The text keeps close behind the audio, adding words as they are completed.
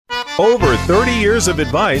Over 30 years of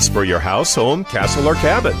advice for your house, home, castle, or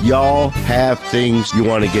cabin. Y'all have things you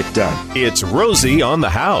want to get done. It's Rosie on the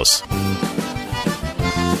House.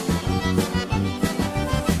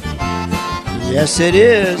 Yes, it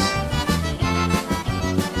is.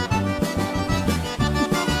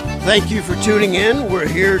 Thank you for tuning in. We're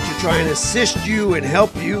here to try and assist you and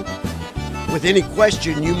help you with any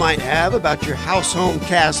question you might have about your house, home,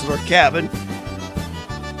 castle, or cabin.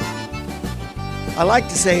 I like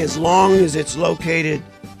to say as long as it's located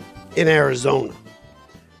in Arizona.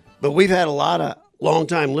 But we've had a lot of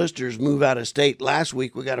longtime listeners move out of state. Last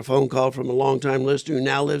week we got a phone call from a longtime listener who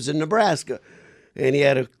now lives in Nebraska. And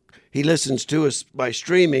he listens to us by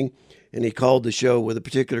streaming, and he called the show with a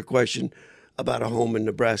particular question about a home in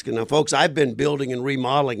Nebraska. Now, folks, I've been building and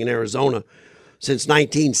remodeling in Arizona since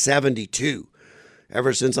 1972,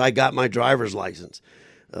 ever since I got my driver's license.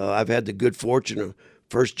 I've had the good fortune of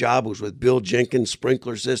first job was with Bill Jenkins'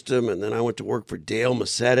 sprinkler system, and then I went to work for Dale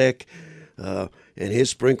Macetic and his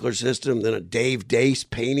sprinkler system, then a Dave Dace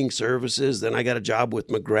painting services. Then I got a job with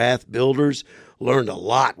McGrath Builders, learned a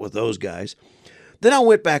lot with those guys. Then I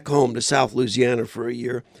went back home to South Louisiana for a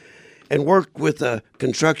year and worked with a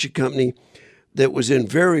construction company that was in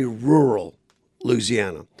very rural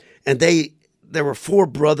Louisiana. And there were four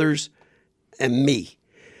brothers and me,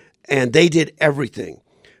 and they did everything.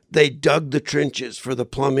 They dug the trenches for the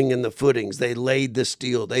plumbing and the footings. They laid the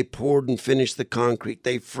steel. They poured and finished the concrete.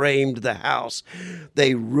 They framed the house.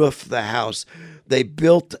 They roofed the house. They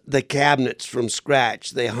built the cabinets from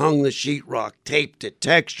scratch. They hung the sheetrock, taped it,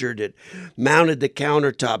 textured it, mounted the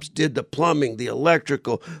countertops, did the plumbing, the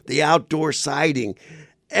electrical, the outdoor siding,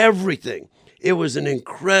 everything. It was an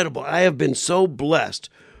incredible. I have been so blessed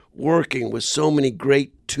working with so many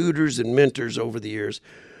great tutors and mentors over the years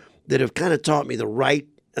that have kind of taught me the right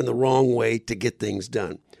and the wrong way to get things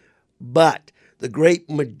done. But the great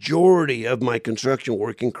majority of my construction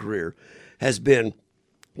working career has been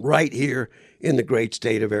right here in the great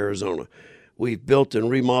state of Arizona. We've built and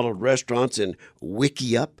remodeled restaurants in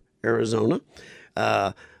Wickiup, Arizona,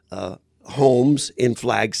 homes in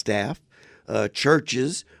Flagstaff,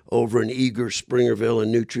 churches over in Eager, Springerville,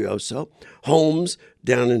 and Nutrioso, homes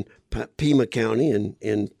down in Pima County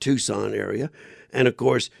in Tucson area, and of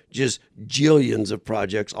course, just jillions of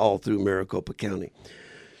projects all through Maricopa County.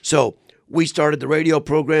 So we started the radio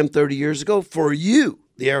program 30 years ago for you,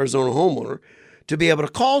 the Arizona homeowner, to be able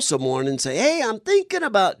to call someone and say, hey, I'm thinking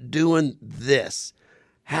about doing this.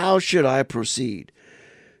 How should I proceed?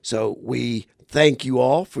 So we thank you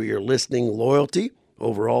all for your listening loyalty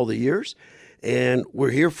over all the years. And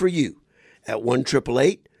we're here for you at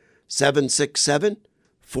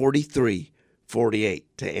 1-888-767-4348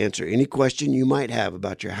 to answer any question you might have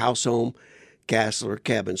about your house, home, castle, or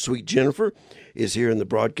cabin. Sweet Jennifer is here in the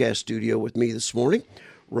broadcast studio with me this morning.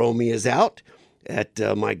 Romy is out at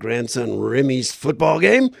my grandson Remy's football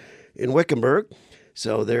game in Wickenburg.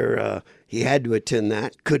 So he had to attend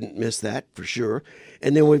that. Couldn't miss that for sure.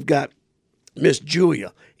 And then we've got Miss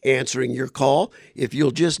Julia answering your call. If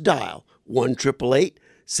you'll just dial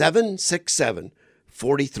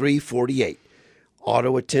 1-888-767-4348.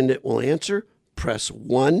 Auto attendant will answer. Press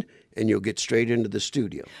 1, and you'll get straight into the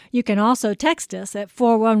studio. You can also text us at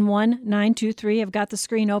 411-923. I've got the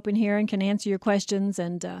screen open here and can answer your questions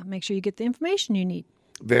and make sure you get the information you need.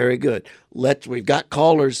 Very good. We've got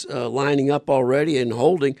callers lining up already and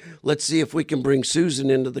holding. Let's see if we can bring Susan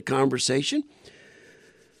into the conversation.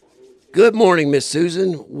 Good morning, Miss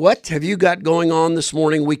Susan. What have you got going on this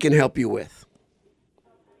morning we can help you with?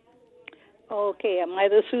 Okay, am I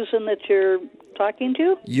the Susan that you're talking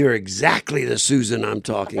to? You're exactly the Susan I'm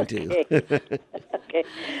talking to. Okay.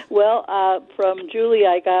 Well, from Julie,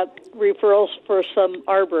 I got referrals for some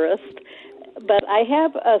arborists, but I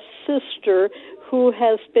have a sister who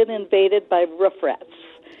has been invaded by roof rats,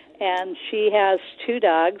 and she has 2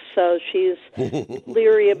 dogs, so she's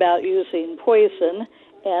leery about using poison,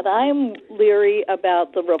 and I'm leery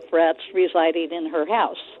about the roof rats residing in her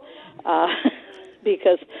house.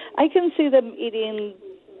 Because I can see them eating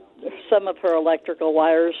some of her electrical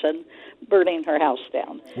wires and burning her house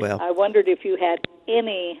down. Well, I wondered if you had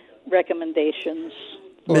any recommendations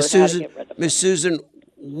for Miss how Susan, to get rid of them. Miss Susan,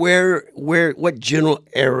 what general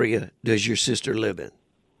area does your sister live in?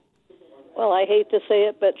 Well, I hate to say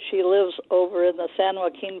it, but she lives over in the San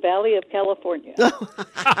Joaquin Valley of California.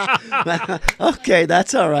 Okay,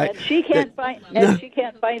 that's all right. And she can't find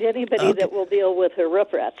anybody that will deal with her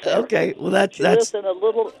roof rats. Okay, well She lives in a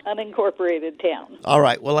little unincorporated town. All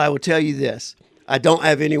right. Well, I will tell you this. I don't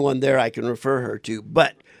have anyone there I can refer her to,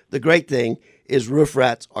 but the great thing is roof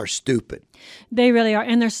rats are stupid. They really are,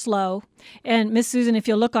 and they're slow. And Miss Susan, if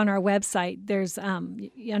you'll look on our website, there's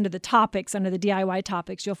under the topics, under the DIY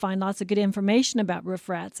topics, you'll find lots of good information about roof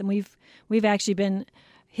rats. And we've actually been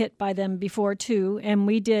hit by them before too, and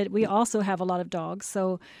we also have a lot of dogs,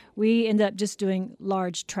 so we end up just doing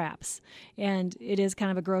large traps, and it is kind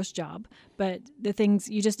of a gross job, but the things,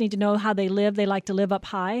 you just need to know how they live. They like to live up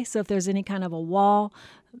high, so if there's any kind of a wall,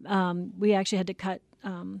 we actually had to cut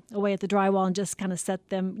away at the drywall and just kind of set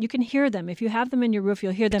them. You can hear them. If you have them in your roof,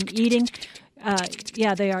 you'll hear them eating.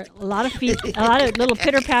 They are a lot of feet, a lot of little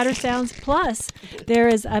pitter-patter sounds. Plus, there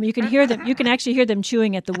is you can hear them. You can actually hear them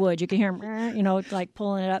chewing at the wood. You can hear them, like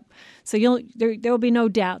pulling it up. So there will be no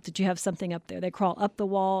doubt that you have something up there. They crawl up the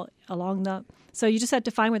wall, along the. So you just have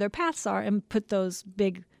to find where their paths are and put those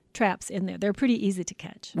big traps in there. They're pretty easy to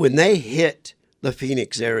catch. When they hit the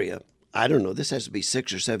Phoenix area, I don't know, this has to be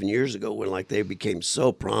 6 or 7 years ago when they became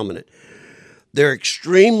so prominent. They're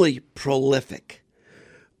extremely prolific,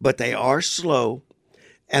 but they are slow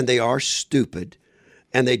and they are stupid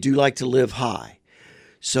and they do like to live high.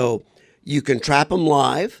 So you can trap them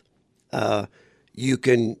live. You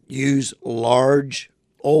can use large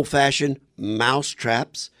old-fashioned mouse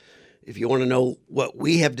traps. If you want to know what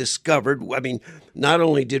we have discovered, I mean, not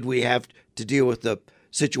only did we have to deal with the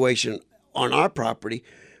situation on our property,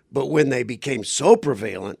 but when they became so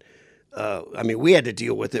prevalent, we had to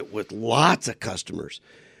deal with it with lots of customers.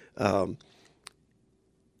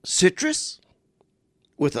 Citrus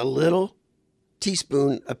with a little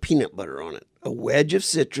teaspoon of peanut butter on it. A wedge of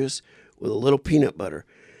citrus with a little peanut butter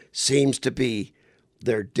seems to be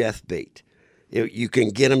their death bait. You can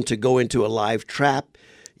get them to go into a live trap.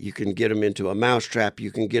 You can get them into a mouse trap.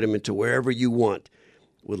 You can get them into wherever you want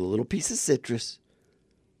with a little piece of citrus.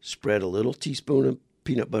 Spread a little teaspoon of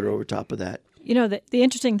peanut butter over top of that. The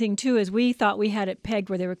interesting thing too is we thought we had it pegged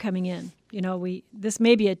where they were coming in. This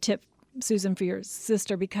may be a tip, Susan, for your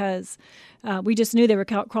sister, because we just knew they were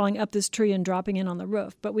crawling up this tree and dropping in on the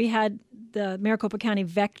roof. But we had the Maricopa County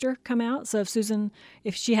vector come out. So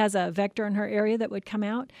if she has a vector in her area that would come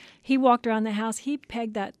out, he walked around the house. He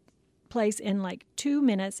pegged that place in like 2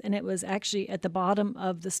 minutes, and it was actually at the bottom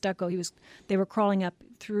of the stucco. They were crawling up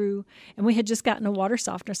through, and we had just gotten a water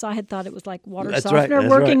softener, so I had thought it was like water softener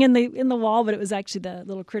working in the wall, but it was actually the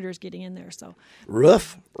little critters getting in there. So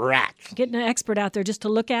roof rats. Getting an expert out there just to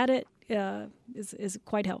look at it is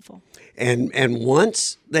quite helpful. And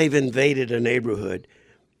once they've invaded a neighborhood,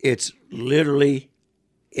 it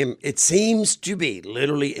seems to be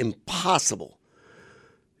literally impossible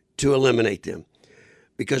to eliminate them.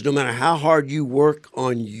 Because no matter how hard you work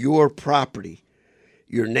on your property,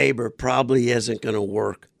 your neighbor probably isn't going to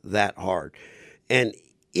work that hard. And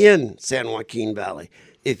in San Joaquin Valley,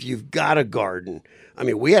 if you've got a garden,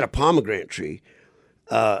 we had a pomegranate tree.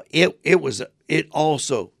 It was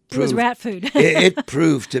rat food. it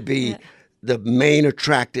proved to be the main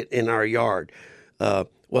attractant in our yard.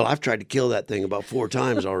 I've tried to kill that thing about 4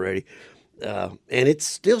 times already. And it's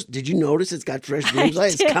still, did you notice it's got fresh leaves?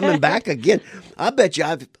 It's coming back again. I bet you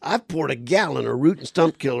I've poured a gallon of root and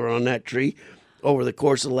stump killer on that tree over the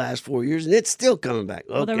course of the last 4 years, and it's still coming back.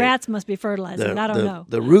 Okay. Well, the rats must be fertilizing. I don't know.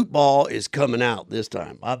 The root ball is coming out this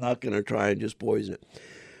time. I'm not going to try and just poison it.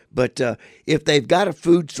 But if they've got a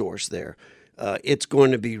food source there, it's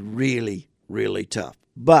going to be really, really tough.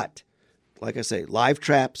 But, like I say, live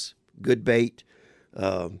traps, good bait.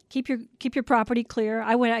 Keep your property clear.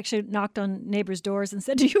 I went actually knocked on neighbors' doors and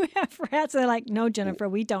said, "Do you have rats?" They're like, "No, Jennifer,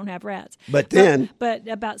 we don't have rats." But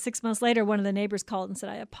about 6 months later, one of the neighbors called and said,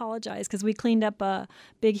 "I apologize because we cleaned up a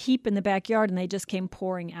big heap in the backyard and they just came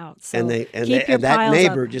pouring out." So that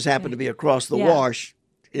neighbor just happened to be across the wash.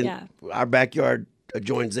 Our backyard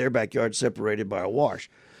adjoins their backyard, separated by a wash.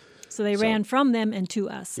 So they ran from them and to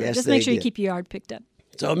us. So just make sure you keep your yard picked up.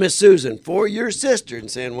 So, Miss Susan, for your sister in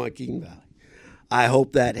San Joaquin Valley, I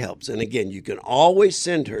hope that helps. And again, you can always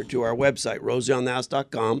send her to our website,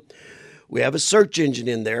 rosieonthehouse.com. We have a search engine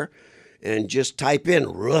in there, and just type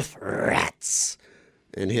in roof rats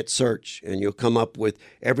and hit search, and you'll come up with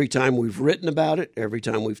every time we've written about it, every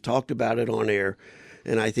time we've talked about it on air,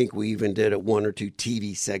 and I think we even did 1 or 2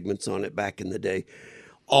 TV segments on it back in the day.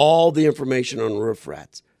 All the information on roof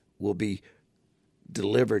rats will be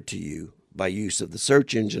delivered to you by use of the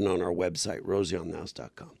search engine on our website,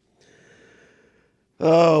 rosieonthehouse.com.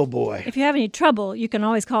 Oh, boy. If you have any trouble, you can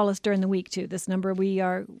always call us during the week, too. This number,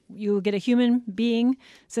 you will get a human being,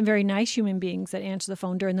 some very nice human beings that answer the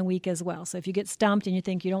phone during the week as well. So if you get stumped and you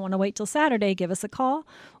think you don't want to wait till Saturday, give us a call,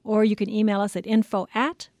 or you can email us at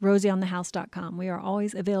info@rosieonthehouse.com. We are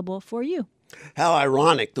always available for you. How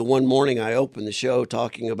ironic, the one morning I opened the show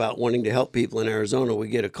talking about wanting to help people in Arizona, we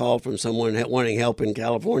get a call from someone wanting help in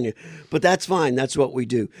California. But that's fine. That's what we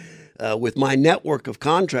do. With my network of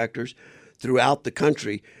contractors throughout the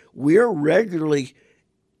country, we're regularly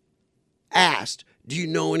asked, do you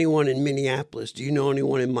know anyone in Minneapolis? Do you know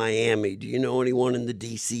anyone in Miami? Do you know anyone in the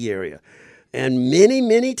D.C. area? And many,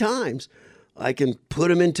 many times I can put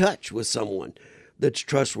them in touch with someone that's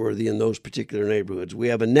trustworthy in those particular neighborhoods. We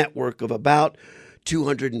have a network of about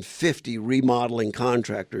 250 remodeling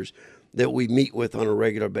contractors that we meet with on a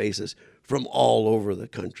regular basis from all over the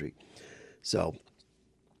country. So,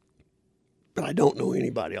 but I don't know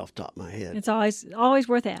anybody off the top of my head. It's always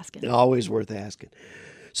worth asking. Always worth asking.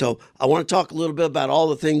 So I want to talk a little bit about all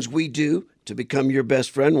the things we do to become your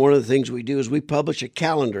best friend. One of the things we do is we publish a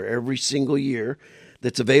calendar every single year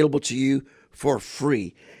that's available to you for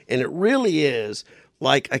free. And it really is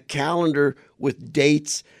like a calendar with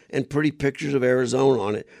dates and pretty pictures of Arizona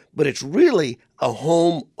on it. But it's really a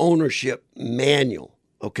home ownership manual,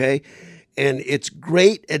 okay? And it's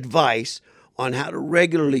great advice on how to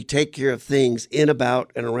regularly take care of things in,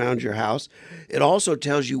 about, and around your house. It also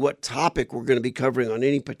tells you what topic we're going to be covering on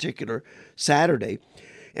any particular Saturday.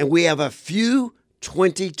 And we have a few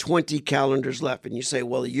 2020 calendars left. And you say,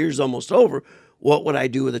 well, the year's almost over. What would I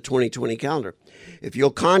do with a 2020 calendar? If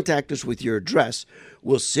you'll contact us with your address,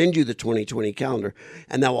 we'll send you the 2020 calendar,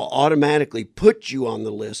 and that will automatically put you on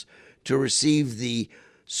the list to receive the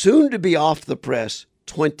soon-to-be off-the-press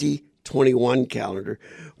 2021 calendar.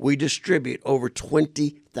 We distribute over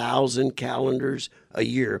 20,000 calendars a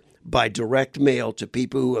year by direct mail to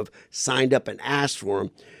people who have signed up and asked for them,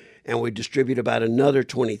 and we distribute about another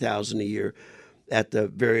 20,000 a year at the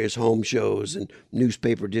various home shows and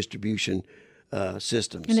newspaper distribution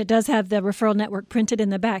systems. And it does have the referral network printed in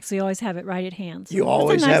the back, so you always have it right at hand. So you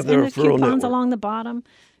always have the and referral the coupons network along the bottom.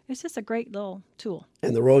 It's just a great little tool.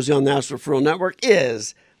 And the Rosie on the House Referral Network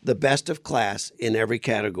is the best of class in every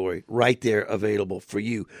category, right there available for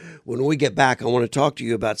you. When we get back, I want to talk to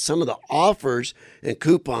you about some of the offers and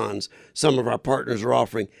coupons some of our partners are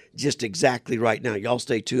offering just exactly right now. Y'all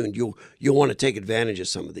stay tuned. You'll want to take advantage of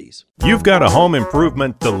some of these. You've got a home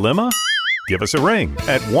improvement dilemma? Give us a ring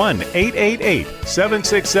at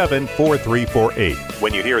 1-888-767-4348.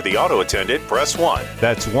 When you hear the auto attendant, press 1.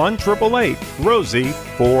 That's 1-888-ROSIE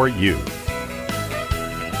for you.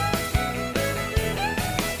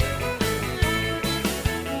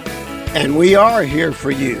 And we are here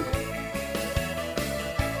for you.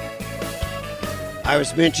 I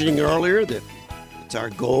was mentioning earlier that it's our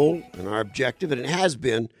goal and our objective, and it has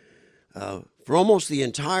been for almost the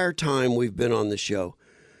entire time we've been on the show.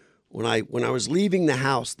 When I was leaving the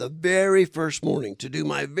house the very first morning to do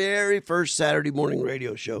my very first Saturday morning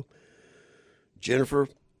radio show, Jennifer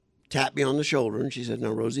tapped me on the shoulder and she said,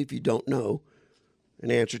 "Now, Rosie, if you don't know an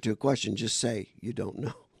answer to a question, just say you don't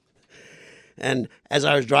know." And as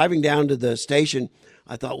I was driving down to the station,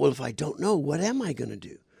 I thought, well, if I don't know, what am I going to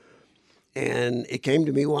do? And it came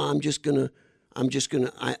to me, well,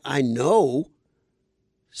 I know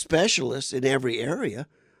specialists in every area.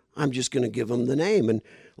 I'm just going to give them the name. And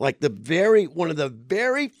like one of the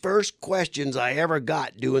very first questions I ever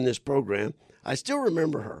got doing this program, I still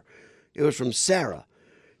remember her. It was from Sarah,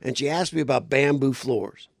 and she asked me about bamboo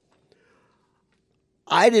floors.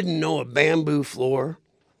 I didn't know a bamboo floor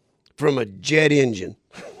from a jet engine.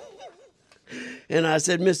 And I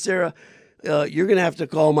said, Miss Sarah, you're going to have to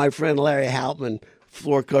call my friend Larry Hauptman,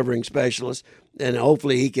 floor covering specialist, and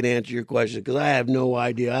hopefully he can answer your question, because I have no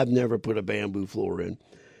idea. I've never put a bamboo floor in.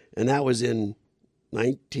 And that was in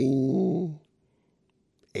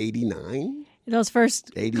 1989. Those first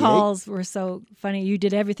 88? calls were so funny. You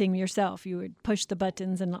did everything yourself. You would push the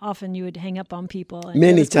buttons, and often you would hang up on people. And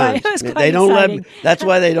many times. They don't exciting. let me. That's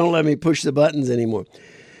why they don't let me push the buttons anymore.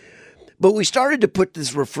 But we started to put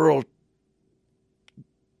this referral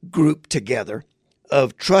group together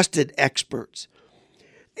of trusted experts,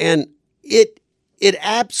 and it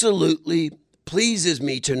absolutely pleases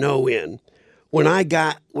me to no end when I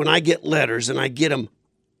get letters, and I get them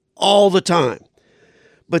all the time.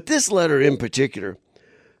 But this letter in particular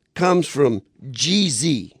comes from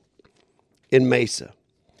GZ in Mesa.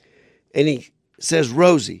 And he says,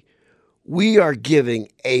 Rosie, we are giving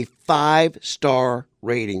a 5-star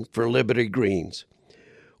rating for Liberty Greens.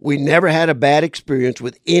 We never had a bad experience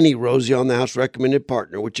with any Rosie on the House recommended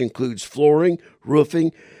partner, which includes flooring,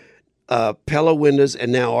 roofing, Pella windows,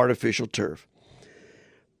 and now artificial turf.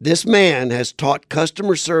 This man has taught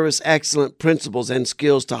customer service excellent principles and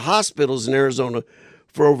skills to hospitals in Arizona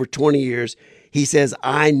for over 20 years. He says,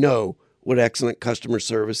 I know what excellent customer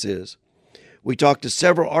service is. We talked to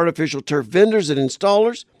several artificial turf vendors and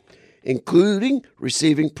installers, including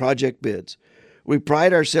receiving project bids. We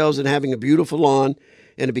pride ourselves in having a beautiful lawn,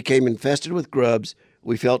 and it became infested with grubs.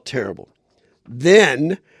 We felt terrible.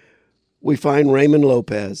 Then we find Raymond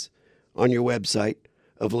Lopez on your website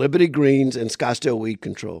of Liberty Greens and Scottsdale Weed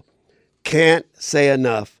Control. Can't say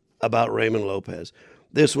enough about Raymond Lopez.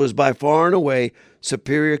 This was by far and away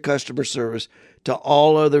superior customer service to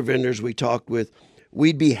all other vendors we talked with.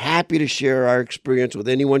 We'd be happy to share our experience with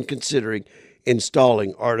anyone considering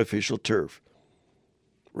installing artificial turf.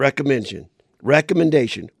 Recommendation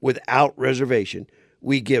without reservation.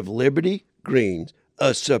 We give Liberty Greens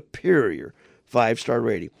a superior 5-star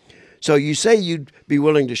rating. So you say you'd be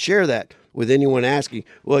willing to share that with anyone asking.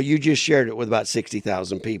 Well, you just shared it with about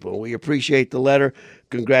 60,000 people. We appreciate the letter.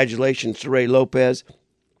 Congratulations to Ray Lopez.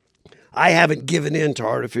 I haven't given in to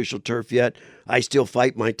artificial turf yet. I still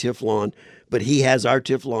fight my Tiflon, but he has our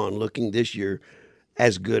Tiflon looking this year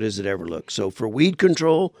as good as it ever looked. So for weed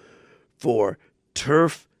control, for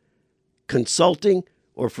turf consulting,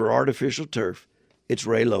 or for artificial turf, it's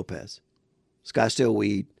Ray Lopez, Scottsdale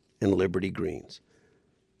Weed, and Liberty Greens.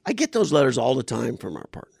 I get those letters all the time from our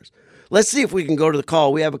partners. Let's see if we can go to the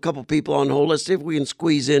call. We have a couple people on hold. Let's see if we can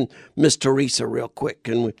squeeze in Miss Teresa real quick.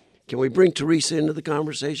 Can we bring Teresa into the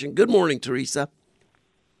conversation? Good morning, Teresa.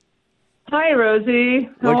 Hi, Rosie.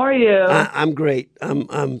 How are you? I'm great.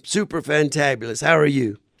 I'm super fantabulous. How are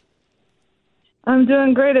you? I'm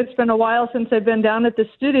doing great. It's been a while since I've been down at the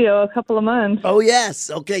studio, a couple of months. Oh, yes.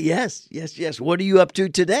 Okay, yes. What are you up to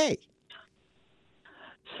today?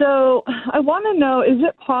 So I want to know, is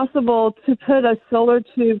it possible to put a solar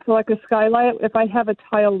tube for like a skylight if I have a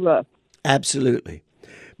tile roof? Absolutely.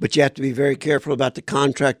 But you have to be very careful about the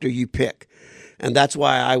contractor you pick. And that's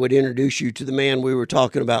why I would introduce you to the man we were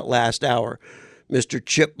talking about last hour, Mr.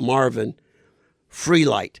 Chip Marvin,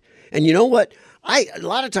 Freelite. And you know what? A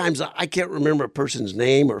lot of times I can't remember a person's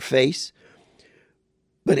name or face,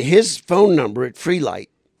 but his phone number at Freelite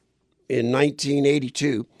in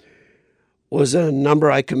 1982 was a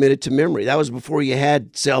number I committed to memory. That was before you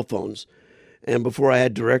had cell phones and before I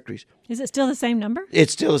had directories. Is it still the same number?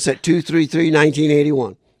 It's still at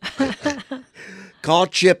 233-1981. Call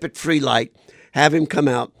Chip at Freelite. Have him come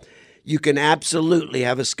out. You can absolutely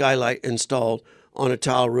have a skylight installed on a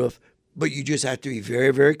tile roof, but you just have to be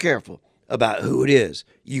very, very careful about who it is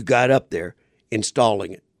you got up there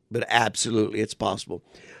installing it. But absolutely, it's possible.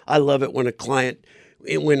 I love it when a client,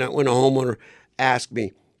 when a homeowner asks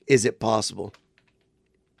me, is it possible?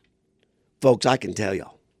 Folks, I can tell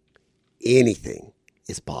y'all, anything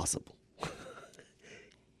is possible.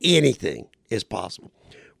 Anything is possible.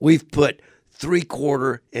 We've put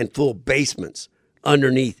 3/4 and full basements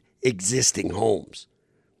underneath existing homes.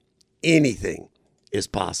 Anything is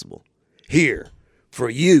possible. Here, for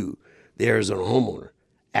you, the Arizona homeowner,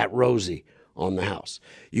 at Rosie on the House.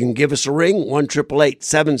 You can give us a ring,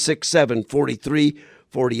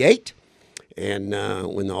 1-888-767-4348. And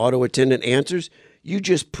when the auto attendant answers, you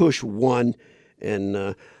just push 1.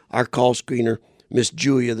 And our call screener, Miss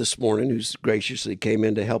Julia this morning, who's graciously came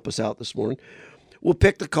in to help us out this morning, we'll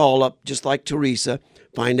pick the call up just like Teresa,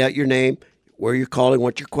 find out your name, where you're calling,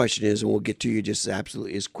 what your question is, and we'll get to you just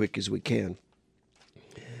absolutely as quick as we can.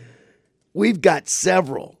 We've got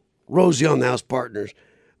several Rosie on the House partners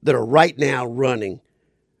that are right now running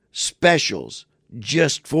specials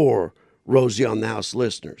just for Rosie on the House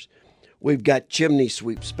listeners. We've got chimney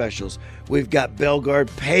sweep specials. We've got Belgard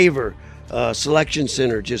Paver Selection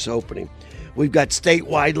Center just opening. We've got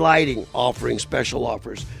statewide lighting offering special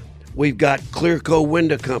offers. We've got Clearco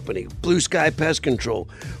Window Company, Blue Sky Pest Control.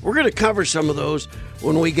 We're going to cover some of those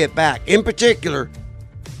when we get back. In particular,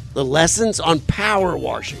 the lessons on power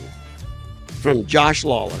washing from Josh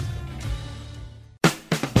Lawler. Oh,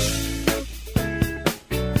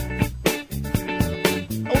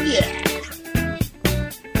 yeah.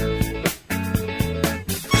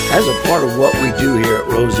 As a part of what we do here at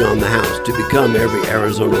Rosie on the House to become every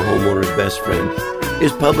Arizona homeowner's best friend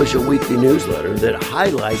is publish a weekly newsletter that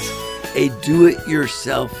highlights a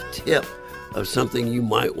do-it-yourself tip of something you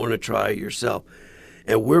might want to try yourself.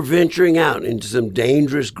 And we're venturing out into some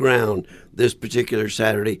dangerous ground this particular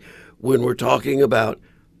Saturday when we're talking about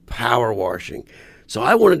power washing. So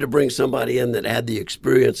I wanted to bring somebody in that had the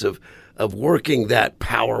experience of working that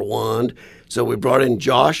power wand. So we brought in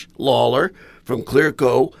Josh Lawler from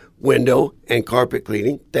Clearco Window and Carpet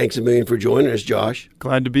Cleaning. Thanks a million for joining us, Josh.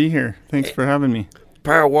 Glad to be here. Thanks for having me.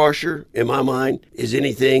 Power washer, in my mind, is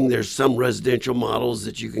anything. There's some residential models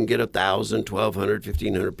that you can get 1,000, 1,200,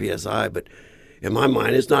 1,500 PSI, but in my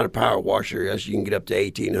mind, it's not a power washer. Yes, you can get up to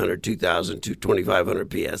 1,800, 2,000,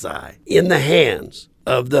 2,500 PSI. In the hands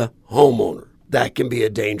of the homeowner, that can be a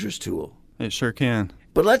dangerous tool. It sure can.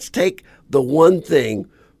 But let's take the one thing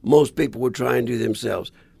most people would try and do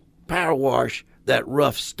themselves. Power wash that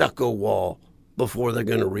rough stucco wall before they're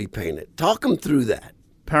going to repaint it. Talk them through that.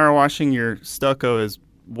 Power washing your stucco is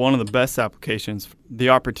one of the best applications. The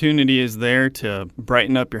opportunity is there to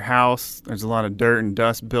brighten up your house. There's a lot of dirt and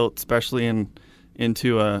dust built, especially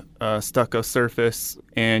into a stucco surface,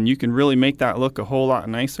 and you can really make that look a whole lot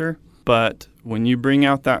nicer. But when you bring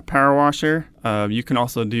out that power washer, you can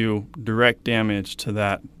also do direct damage to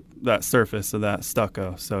that surface of that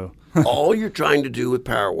stucco. So all you're trying to do with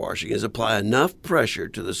power washing is apply enough pressure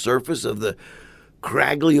to the surface of the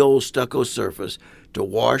craggly old stucco surface to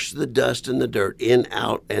wash the dust and the dirt in,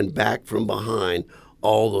 out, and back from behind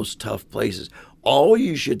all those tough places. All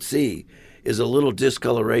you should see is a little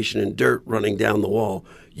discoloration and dirt running down the wall.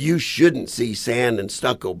 You shouldn't see sand and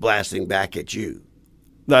stucco blasting back at you.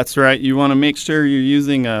 That's right. You want to make sure you're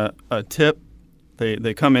using a tip.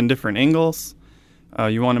 They come in different angles.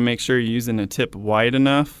 You want to make sure you're using a tip wide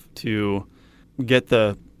enough to get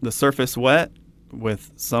the surface wet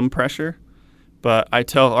with some pressure. But I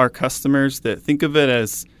tell our customers that think of it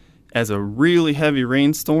as a really heavy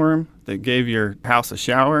rainstorm that gave your house a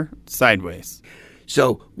shower sideways.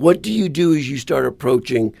 So what do you do as you start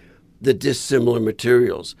approaching the dissimilar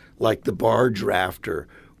materials like the barge rafter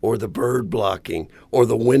or the bird blocking or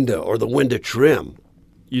the window trim?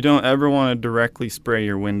 You don't ever want to directly spray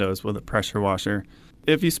your windows with a pressure washer.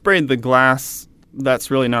 If you sprayed the glass, that's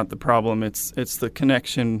really not the problem. It's the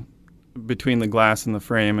connection between the glass and the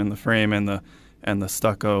frame and the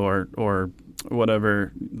stucco or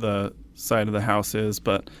whatever the side of the house is.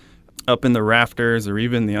 But up in the rafters or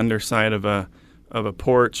even the underside of a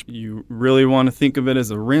porch, you really want to think of it as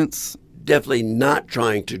a rinse. Definitely not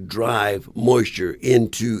trying to drive moisture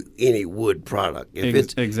into any wood product. If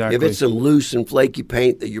it's some loose and flaky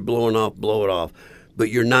paint that you're blowing off, blow it off. But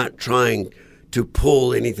you're not trying to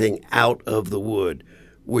pull anything out of the wood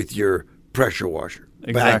with your pressure washer.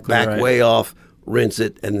 Exactly back right. Way off, rinse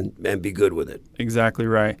it, and be good with it. Exactly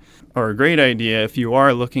right. Or a great idea, if you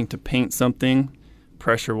are looking to paint something,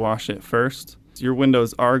 pressure wash it first. Your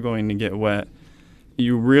windows are going to get wet.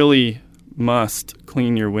 You really must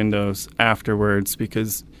clean your windows afterwards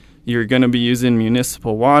because you're going to be using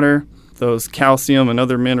municipal water. Those calcium and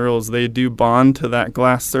other minerals, they do bond to that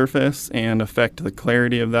glass surface and affect the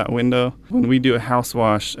clarity of that window. When we do a house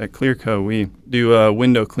wash at Clearco, we do a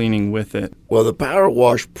window cleaning with it. Well, the power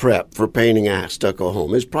wash prep for painting a stucco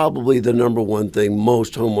home is probably the number one thing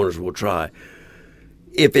most homeowners will try.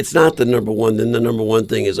 If it's not the number one, then the number one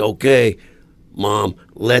thing is, okay, Mom,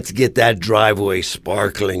 let's get that driveway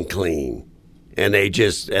sparkling clean. And they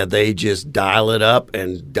just dial it up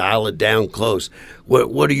and dial it down close.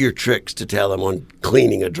 What are your tricks to tell them on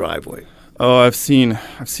cleaning a driveway? Oh, I've seen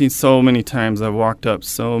so many times. I've walked up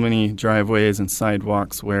so many driveways and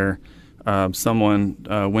sidewalks where someone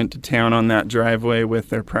went to town on that driveway with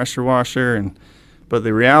their pressure washer, but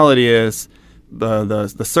the reality is the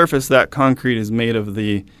surface of that concrete is made of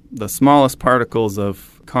the smallest particles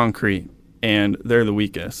of concrete, and they're the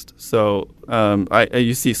weakest. So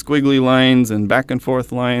you see squiggly lines and back and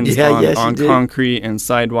forth lines on concrete and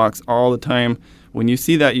sidewalks all the time. When you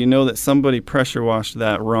see that, you know that somebody pressure washed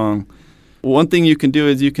that wrong. One thing you can do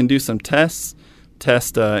is you can do some tests,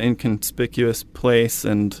 test inconspicuous place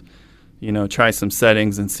and try some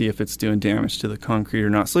settings and see if it's doing damage to the concrete or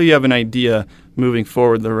not. So you have an idea moving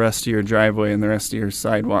forward the rest of your driveway and the rest of your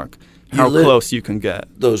sidewalk, how close you can get.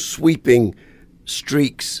 Those sweeping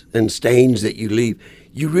streaks and stains that you leave,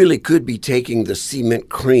 you really could be taking the cement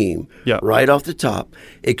cream right off the top,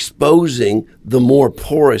 exposing the more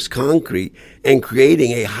porous concrete and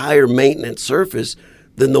creating a higher maintenance surface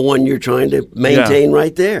than the one you're trying to maintain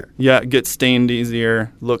right there. Yeah, it gets stained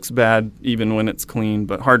easier, looks bad even when it's clean,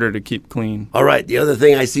 but harder to keep clean. All right, the other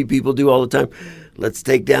thing I see people do all the time, let's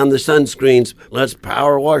take down the sunscreens. Let's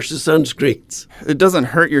power wash the sunscreens. It doesn't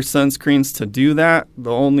hurt your sunscreens to do that.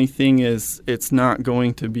 The only thing is it's not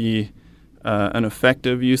going to be an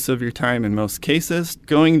effective use of your time in most cases.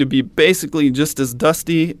 Going to be basically just as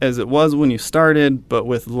dusty as it was when you started, but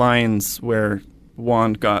with lines where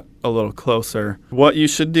wand got a little closer. What you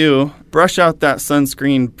should do, brush out that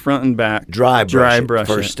sunscreen front and back. Dry brush it.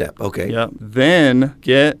 First step, okay. Yep. Then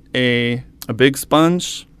get a big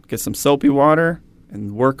sponge, get some soapy water,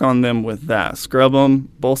 and work on them with that. Scrub them,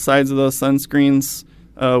 both sides of those sunscreens,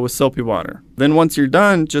 with soapy water. Then once you're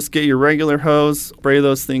done, just get your regular hose, spray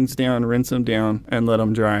those things down, rinse them down, and let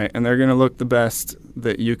them dry. And they're going to look the best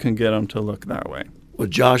that you can get them to look that way. Well,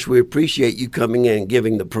 Josh, we appreciate you coming in and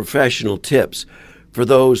giving the professional tips for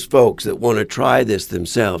those folks that want to try this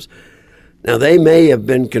themselves. Now, they may have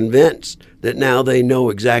been convinced that now they know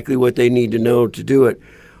exactly what they need to know to do it.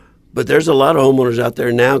 But there's a lot of homeowners out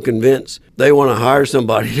there now convinced they want to hire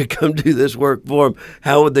somebody to come do this work for them.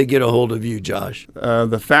 How would they get a hold of you, Josh?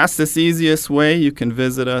 The fastest, easiest way, you can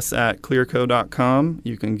visit us at clearco.com.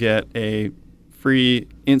 You can get a free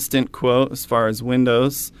instant quote as far as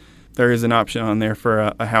windows. There is an option on there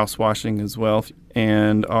for a house washing as well.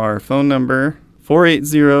 And our phone number,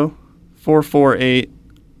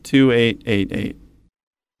 480-448-2888.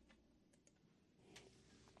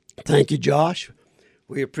 Thank you, Josh.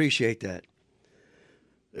 We appreciate that.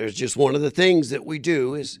 There's just one of the things that we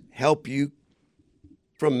do is help you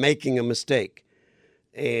from making a mistake.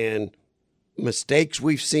 And mistakes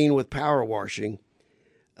we've seen with power washing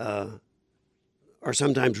are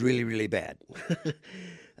sometimes really, really bad.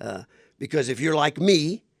 Because if you're like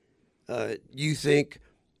me, you think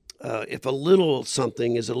if a little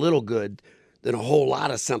something is a little good, then a whole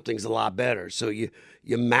lot of something's a lot better. So you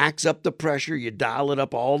max up the pressure, you dial it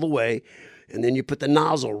up all the way, and then you put the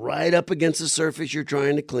nozzle right up against the surface you're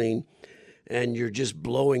trying to clean, and you're just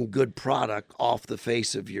blowing good product off the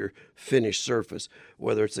face of your finished surface,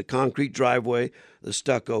 whether it's the concrete driveway, the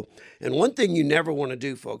stucco. And one thing you never want to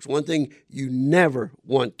do, folks, one thing you never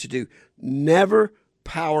want to do, never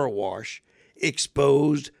power wash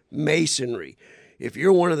exposed masonry. If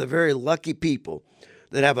you're one of the very lucky people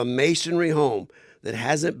that have a masonry home that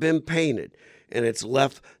hasn't been painted and it's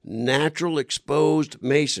left natural exposed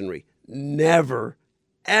masonry, never,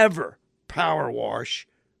 ever power wash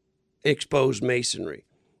exposed masonry.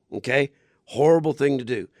 Okay? Horrible thing to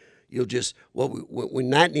do. You'll just, when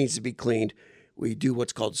that needs to be cleaned, we do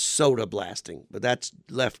what's called soda blasting, but that's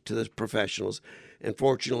left to the professionals. And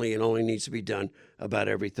fortunately, it only needs to be done about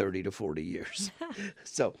every 30 to 40 years.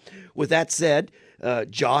 So with that said,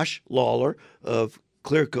 Josh Lawler of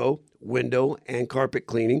Clearco Window and Carpet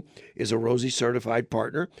Cleaning is a Rosie certified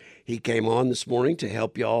partner. He came on this morning to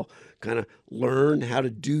help y'all kind of learn how to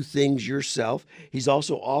do things yourself. He's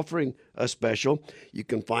also offering a special. You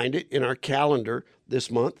can find it in our calendar this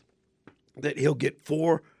month that he'll get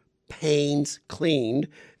 4 panes cleaned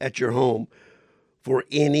at your home for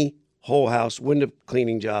any whole house window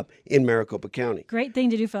cleaning job in Maricopa County. Great thing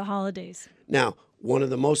to do for the holidays. Now, one of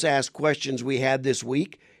the most asked questions we had this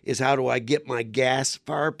week is how do I get my gas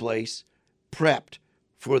fireplace prepped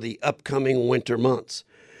for the upcoming winter months?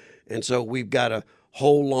 And so we've got a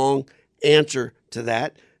whole long answer to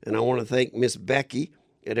that. And I want to thank Miss Becky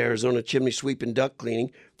at Arizona Chimney Sweep and Duct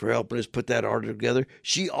Cleaning for helping us put that article together.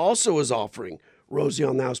 She also is offering Rosie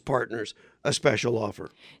on the House Partners a special offer.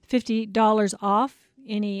 $50 off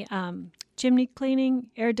any chimney cleaning,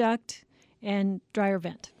 air duct, and dryer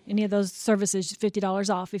vent. Any of those services,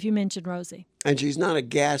 $50 off if you mention Rosie. And she's not a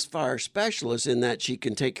gas fire specialist in that she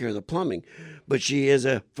can take care of the plumbing, but she is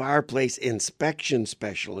a fireplace inspection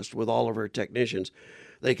specialist with all of her technicians.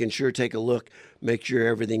 They can sure take a look, make sure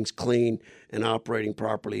everything's clean and operating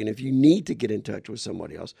properly. And if you need to get in touch with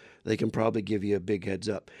somebody else, they can probably give you a big heads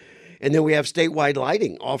up. And then we have Statewide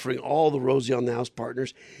Lighting offering all the Rosie on the House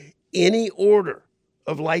partners any order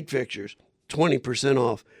of light fixtures, 20%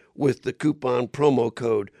 off with the coupon promo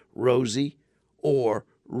code Rosie or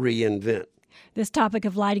Reinvent. This topic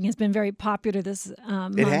of lighting has been very popular this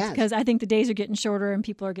month because I think the days are getting shorter and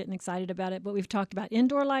people are getting excited about it. But we've talked about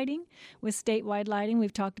indoor lighting with Statewide Lighting.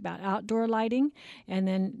 We've talked about outdoor lighting. And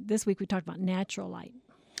then this week we talked about natural light.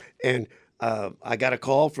 And I got a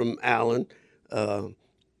call from Alan and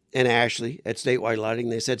Ashley at Statewide Lighting.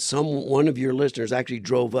 They said one of your listeners actually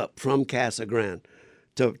drove up from Casa Grande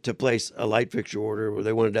to place a light fixture order where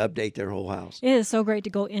they wanted to update their whole house. It is so great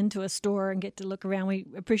to go into a store and get to look around. We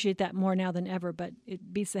appreciate that more now than ever, but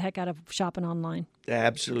it beats the heck out of shopping online.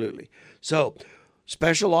 Absolutely. So,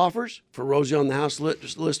 special offers for Rosie on the House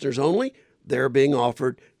listeners only. They're being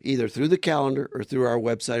offered either through the calendar or through our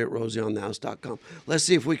website at rosieonthehouse.com. Let's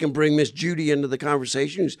see if we can bring Miss Judy into the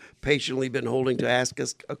conversation, who's patiently been holding to ask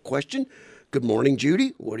us a question. Good morning,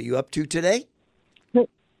 Judy. What are you up to today?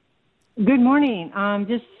 Good morning. I'm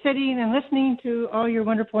just sitting and listening to all your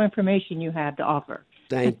wonderful information you have to offer.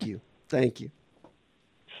 Thank you. Thank you.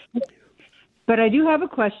 But I do have a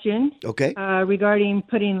question. Okay. Regarding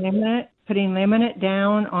putting laminate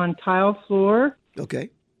down on tile floor. Okay.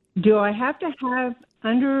 Do I have to have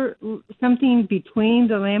under something between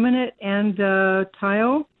the laminate and the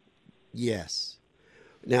tile? Yes.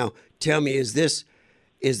 Now, tell me, is this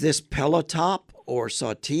Pelletop or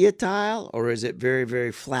Sautia tile, or is it very,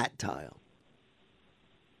 very flat tile?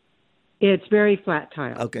 It's very flat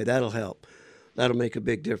tile. Okay, that'll help. That'll make a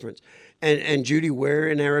big difference. And Judy, where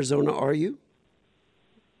in Arizona are you?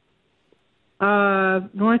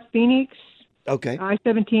 North Phoenix, Okay.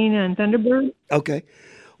 I-17 and Thunderbird. Okay.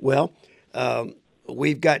 Well,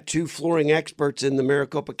 we've got 2 flooring experts in the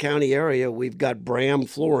Maricopa County area. We've got Bram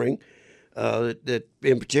Flooring that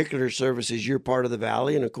in particular services your part of the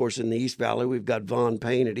valley. And, of course, in the East Valley, we've got Von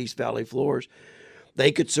Payne at East Valley Floors.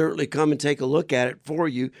 They could certainly come and take a look at it for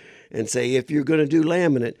you and say, if you're going to do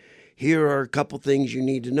laminate, here are a couple things you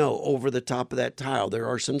need to know over the top of that tile. There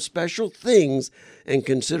are some special things and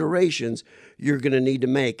considerations you're going to need to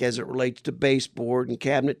make as it relates to baseboard and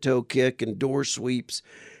cabinet toe kick and door sweeps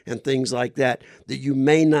and things like that you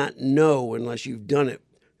may not know unless you've done it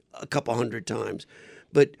a couple hundred times.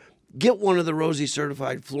 But get one of the Rosie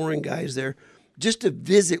certified flooring guys there just to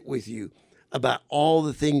visit with you about all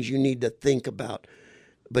the things you need to think about.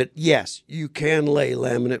 But yes, you can lay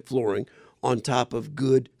laminate flooring on top of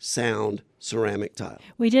good, sound ceramic tile.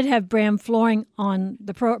 We did have Bram Flooring on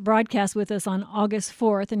the broadcast with us on August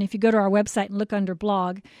 4th. And if you go to our website and look under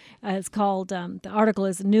blog, it's called, the article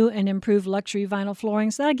is New and Improved Luxury Vinyl Flooring.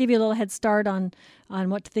 So that'll give you a little head start on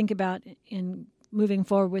what to think about in moving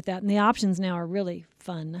forward with that. And the options now are really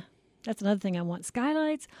fun. That's another thing I want.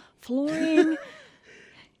 Skylights, flooring.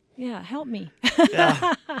 Yeah, help me.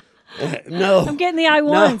 No. I'm getting the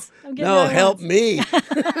I-1s. No, help me.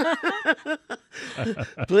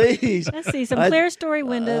 Please. Let's see. Some clear story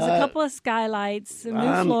windows, a couple of skylights, some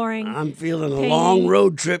new flooring. I'm feeling a long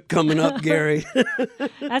road trip coming up, Gary.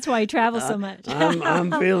 That's why you travel so much. I'm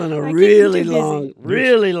feeling a really long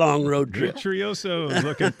road trip. Trioso is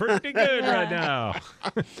looking pretty good right now.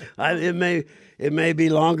 It may be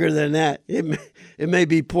longer than that. It may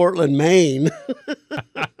be Portland, Maine.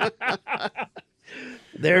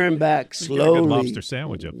 There and back slowly. A good lobster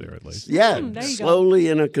sandwich up there at least. Yeah, slowly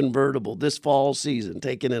in a convertible this fall season,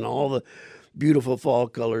 taking in all the beautiful fall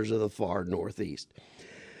colors of the far northeast.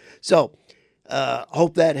 So,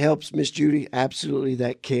 hope that helps, Miss Judy. Absolutely,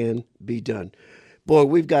 that can be done. Boy,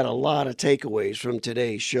 we've got a lot of takeaways from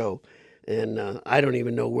today's show, and I don't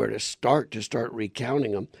even know where to start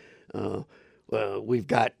recounting them. We've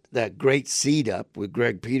got that great seed up with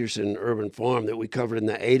Greg Peterson, Urban Farm, that we covered in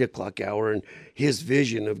the 8 o'clock hour, and his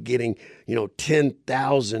vision of getting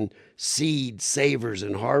 10,000 seed savers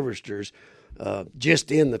and harvesters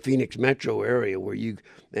just in the Phoenix metro area. Where you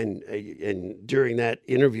and during that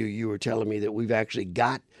interview, you were telling me that we've actually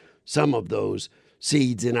got some of those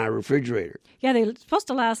seeds in our refrigerator. Yeah, they're supposed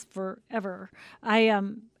to last forever. I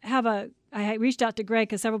reached out to Greg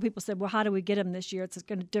because several people said, well, how do we get them this year? It's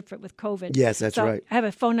going to differ with COVID. Yes, that's right. I have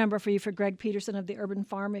a phone number for you for Greg Peterson of the Urban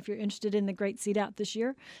Farm if you're interested in the great seed out this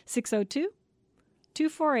year,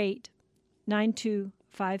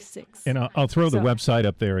 602-248-9256. And I'll throw the website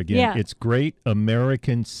up there again. Yeah. It's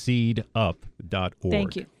greatamericanseedup.org.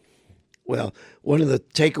 Thank you. Well, one of the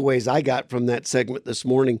takeaways I got from that segment this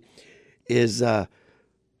morning is they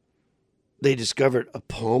discovered a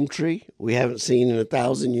palm tree we haven't seen in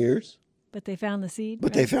 1,000 years. But they found the seed.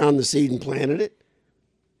 But they found the seed and planted it.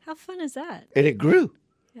 How fun is that? And it grew.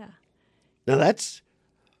 Yeah. Now that's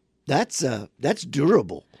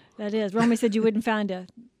durable. That is. Romy said you wouldn't find a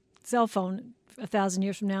cell phone 1,000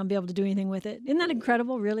 years from now and be able to do anything with it. Isn't that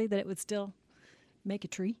incredible, really, that it would still make a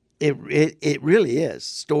tree? It really is.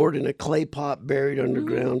 Stored in a clay pot, buried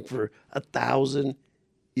underground for 1,000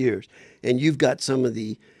 years. And you've got some of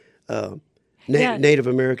the Native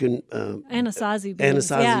American Anasazi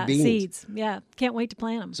beans. Beans. Seeds. Yeah, can't wait to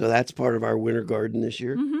plant them. So that's part of our winter garden this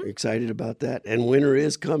year. Mm-hmm. Excited about that. And winter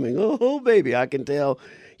is coming. Oh, baby, I can tell.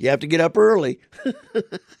 You have to get up early.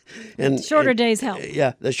 and shorter days help.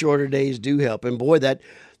 Yeah, the shorter days do help. And boy, that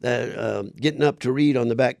getting up to read on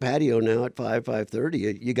the back patio now at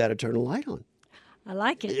 5:30, you got to turn a light on. I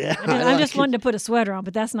like it. Yeah, I'm just wanting to put a sweater on,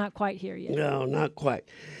 but that's not quite here yet. No, not quite.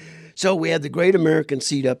 So we had the Great American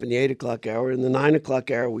Seed Up in the 8 o'clock hour. In the 9 o'clock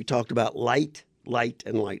hour, we talked about light.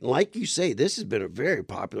 And like you say, this has been a very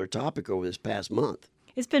popular topic over this past month.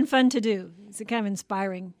 It's been fun to do. It's kind of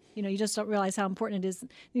inspiring. You just don't realize how important it is.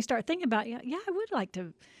 You start thinking about, I would like to.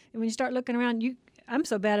 And when you start looking around, I'm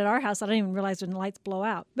so bad at our house, I don't even realize when the lights blow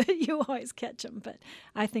out. But you always catch them. But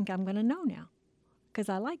I think I'm going to know now because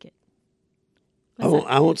I like it.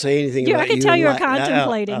 I won't say anything about you. I can tell you're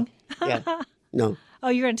contemplating. Yeah. No. Oh,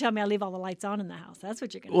 you're going to tell me I leave all the lights on in the house. That's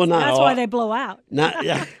what you're going to say. Well, That's why they blow out.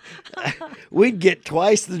 We'd get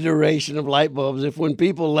twice the duration of light bulbs if when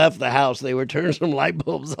people left the house, they would turn some light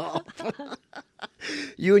bulbs off.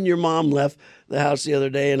 You and your mom left the house the other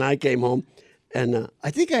day, and I came home, and I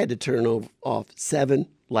think I had to turn off 7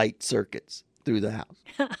 light circuits through the house.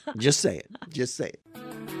 Just saying.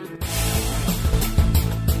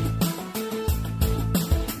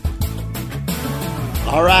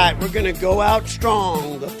 All right, we're going to go out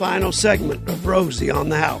strong, the final segment of Rosie on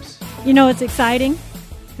the House. You know, it's exciting.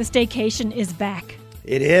 The staycation is back.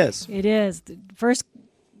 It is. It is. The first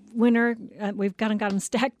winner, we've got them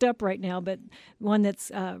stacked up right now, but one that's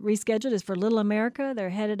rescheduled is for Little America. They're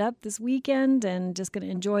headed up this weekend and just going to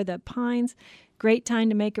enjoy the pines. Great time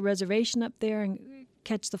to make a reservation up there and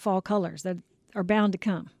catch the fall colors that are bound to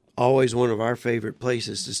come. Always one of our favorite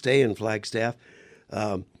places to stay in Flagstaff.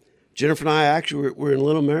 Jennifer and I actually were in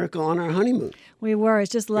Little America on our honeymoon. We were.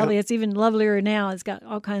 It's just lovely. Yep. It's even lovelier now. It's got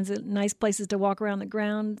all kinds of nice places to walk around the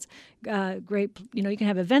grounds. Great, you can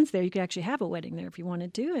have events there. You could actually have a wedding there if you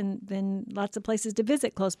wanted to, and then lots of places to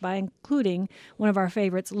visit close by, including one of our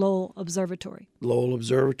favorites, Lowell Observatory. Lowell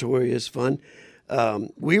Observatory is fun.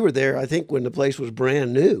 We were there, I think, when the place was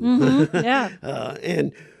brand new. Mm-hmm. Yeah.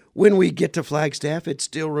 And when we get to Flagstaff, it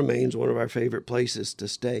still remains one of our favorite places to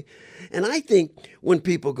stay. And I think when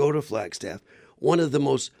people go to Flagstaff, one of the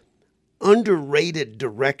most underrated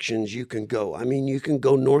directions you can go, I mean, you can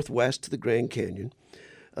go northwest to the Grand Canyon.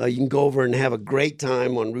 You can go over and have a great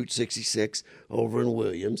time on Route 66 over in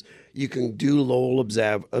Williams. You can do Lowell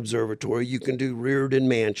Observatory. You can do Reardon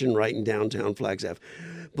Mansion right in downtown Flagstaff.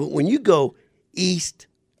 But when you go east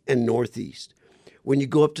and northeast, when you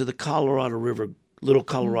go up to the Colorado River, Little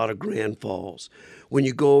Colorado Grand Falls, when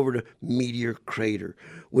you go over to Meteor Crater,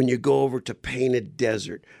 when you go over to Painted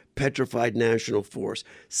Desert, Petrified National Forest,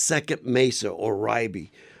 Second Mesa or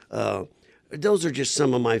Ribey, those are just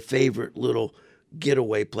some of my favorite little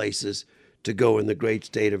getaway places to go in the great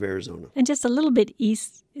state of Arizona. And just a little bit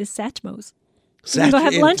east is Satchmo's. You can go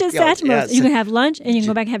have lunch at Satchmo's. Yeah, you can have lunch and you can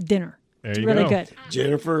go back and have dinner. There It's you really go. good.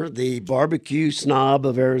 Jennifer, the barbecue snob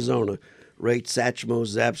of Arizona, rates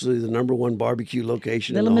Satchmo's as absolutely the number one barbecue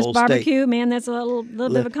location Little in the Miss whole Barbecue, state. man, that's a little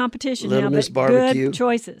bit of a competition Little now, Miss but Barbecue. good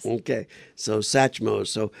choices. Okay, so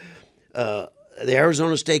Satchmo's. So the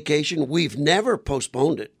Arizona Staycation, we've never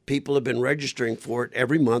postponed it. People have been registering for it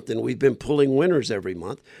every month, and we've been pulling winners every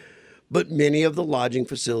month. But many of the lodging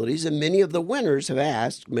facilities and many of the winners have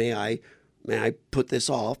asked, may I put this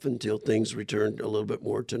off until things return a little bit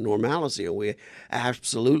more to normalcy? And we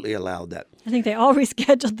absolutely allowed that. I think they all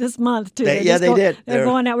rescheduled this month, too. They just did. They're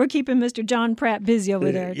going out. We're keeping Mr. John Pratt busy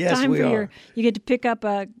over there. Yes, Time we for are. You get to pick up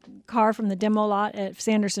a car from the demo lot at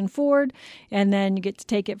Sanderson Ford, and then you get to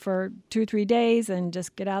take it for 2 or 3 days and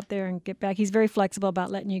just get out there and get back. He's very flexible about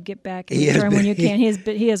letting you get back and return when you can.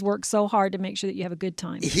 He has worked so hard to make sure that you have a good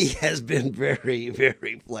time. He has been very,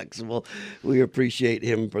 very flexible. We appreciate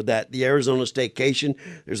him for that. The Arizona Staycation,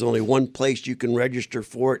 there's only one place you can register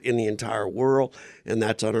for it in the entire world, and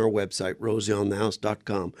that's on our website,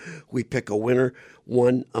 rosieonthehouse.com. We pick a winner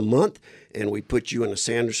one a month, and we put you in a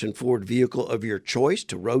Sanderson Ford vehicle of your choice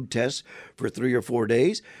to road test for 3 or 4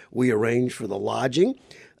 days. We arrange for the lodging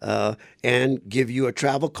and give you a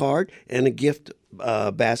travel card and a gift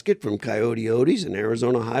basket from Coyote Odie's and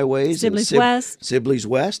Arizona Highways. Sibley's and West. Sibley's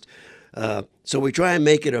West. So we try and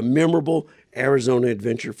make it a memorable Arizona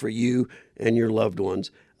adventure for you and your loved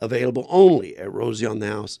ones. Available only at Rosie on the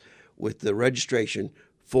House with the registration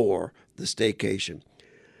for the staycation.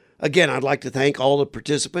 Again, I'd like to thank all the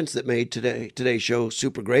participants that made today's show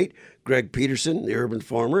super great. Greg Peterson, the urban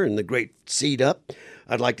farmer, and the great Seed Up.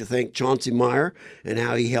 I'd like to thank Chauncey Meyer and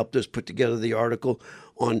how he helped us put together the article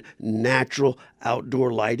on natural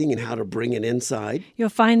outdoor lighting and how to bring it inside. You'll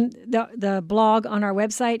find the blog on our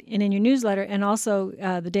website and in your newsletter, and also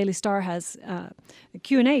the Daily Star has a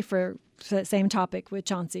Q&A for the same topic with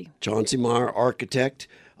Chauncey. Chauncey Meyer, architect,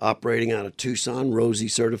 operating out of Tucson, Rosie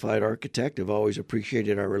certified architect. I've always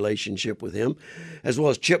appreciated our relationship with him, as well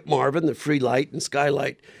as Chip Marvin, the free light and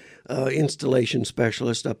skylight installation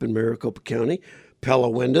specialist up in Maricopa County. Pella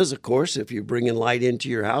Windows, of course, if you're bringing light into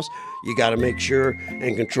your house, you got to make sure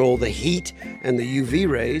and control the heat and the UV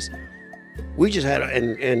rays. We just had,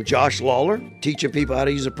 and Josh Lawler teaching people how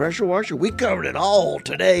to use a pressure washer. We covered it all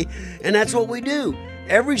today, and that's what we do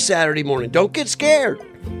every Saturday morning. Don't get scared.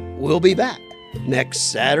 We'll be back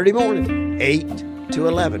next Saturday morning, 8 to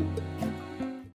 11.